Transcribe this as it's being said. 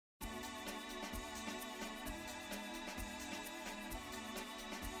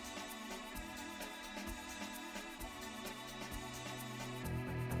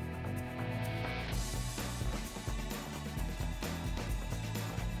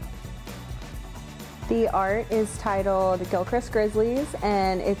The art is titled Gilchrist Grizzlies,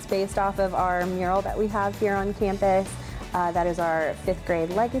 and it's based off of our mural that we have here on campus. That is our 5th grade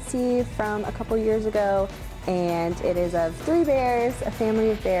legacy from a couple years ago, and it is of 3 bears, a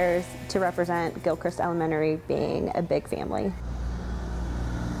family of bears, to represent Gilchrist Elementary being a big family.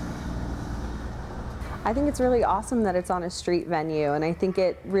 I think it's really awesome that it's on a street venue, and I think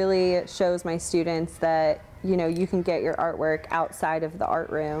it really shows my students that, you know, you can get your artwork outside of the art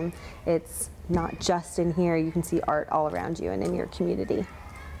room. It's not just in here. You can see art all around you and in your community.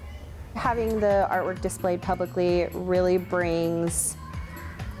 Having the artwork displayed publicly really brings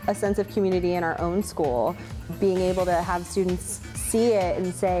a sense of community in our own school. Being able to have students see it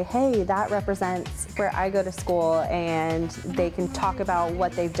and say, hey, that represents where I go to school, and they can talk about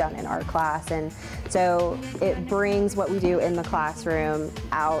what they've done in art class, and so it brings what we do in the classroom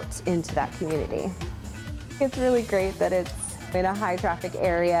out into that community. It's really great that it's in a high traffic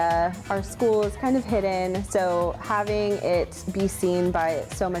area. Our school is kind of hidden, so having it be seen by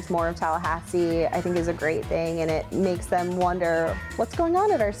so much more of Tallahassee I think is a great thing, and it makes them wonder what's going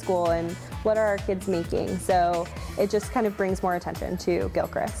on at our school and what are our kids making. So it just kind of brings more attention to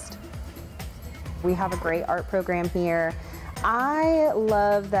Gilchrist. We have a great art program here. I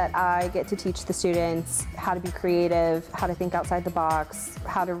love that I get to teach the students how to be creative, how to think outside the box,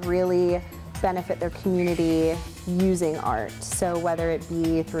 how to really benefit their community using art. So whether it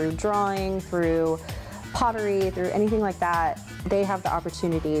be through drawing, through pottery, through anything like that, they have the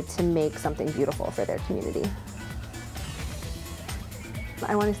opportunity to make something beautiful for their community.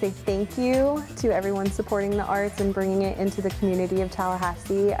 I want to say thank you to everyone supporting the arts and bringing it into the community of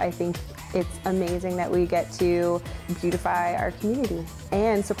Tallahassee. I think it's amazing that we get to beautify our community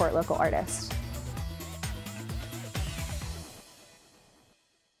and support local artists.